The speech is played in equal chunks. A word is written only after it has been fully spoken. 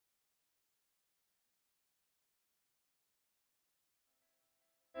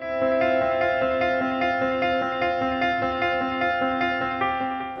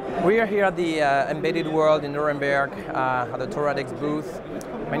We are here at the Embedded World in Nuremberg at the Toradex booth.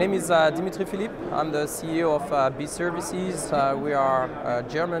 My name is Dimitri Philippe. I'm the CEO of BE.Services. We are a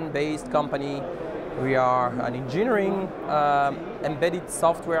German-based company. We are an engineering embedded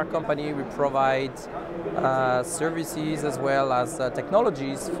software company. We provide services as well as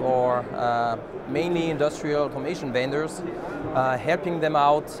technologies for mainly industrial automation vendors, helping them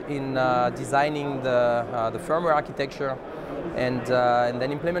out in designing the firmware architecture and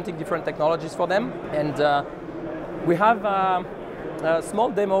then implementing different technologies for them. And we have a small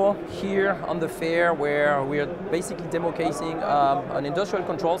demo here on the fair where we are basically demo-casing an industrial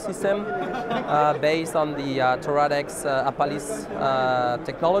control system based on the Toradex Apalis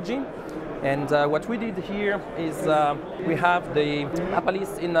technology. And what we did here is we have the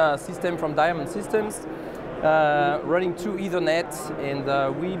Apalis in a system from Diamond Systems running through Ethernet,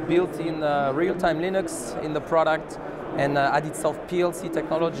 and we built in real-time Linux in the product and added soft PLC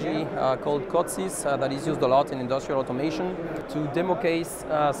technology called Codesys that is used a lot in industrial automation to demo case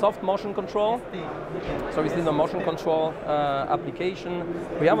soft motion control. So within the motion control application,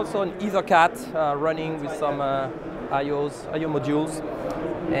 we have also an EtherCAT running with some IO modules.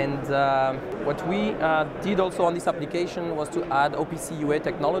 And what we did also on this application was to add OPC UA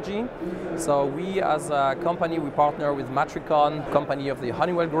technology. So we as a company, we partner with Matrikon, company of the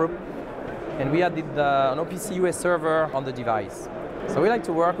Honeywell Group, and we added an OPC UA server on the device. So we like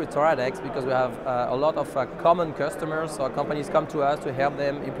to work with Toradex because we have a lot of common customers, so companies come to us to help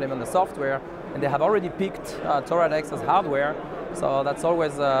them implement the software, and they have already picked Toradex as hardware. So that's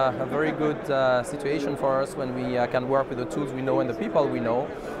always a very good situation for us when we can work with the tools we know and the people we know.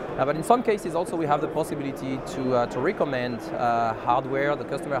 But in some cases also we have the possibility to recommend hardware the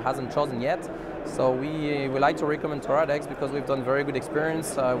customer hasn't chosen yet. So we like to recommend Toradex because we've done very good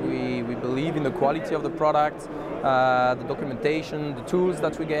experience. We believe in the quality of the product, the documentation, the tools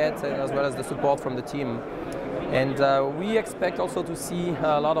that we get, and as well as the support from the team. And we expect also to see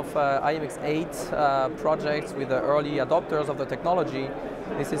a lot of i.MX 8 projects with the early adopters of the technology.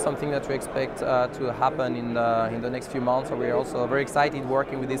 This is something that we expect to happen in the next few months. So we are also very excited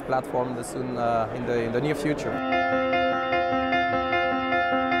working with this platform soon in the near future.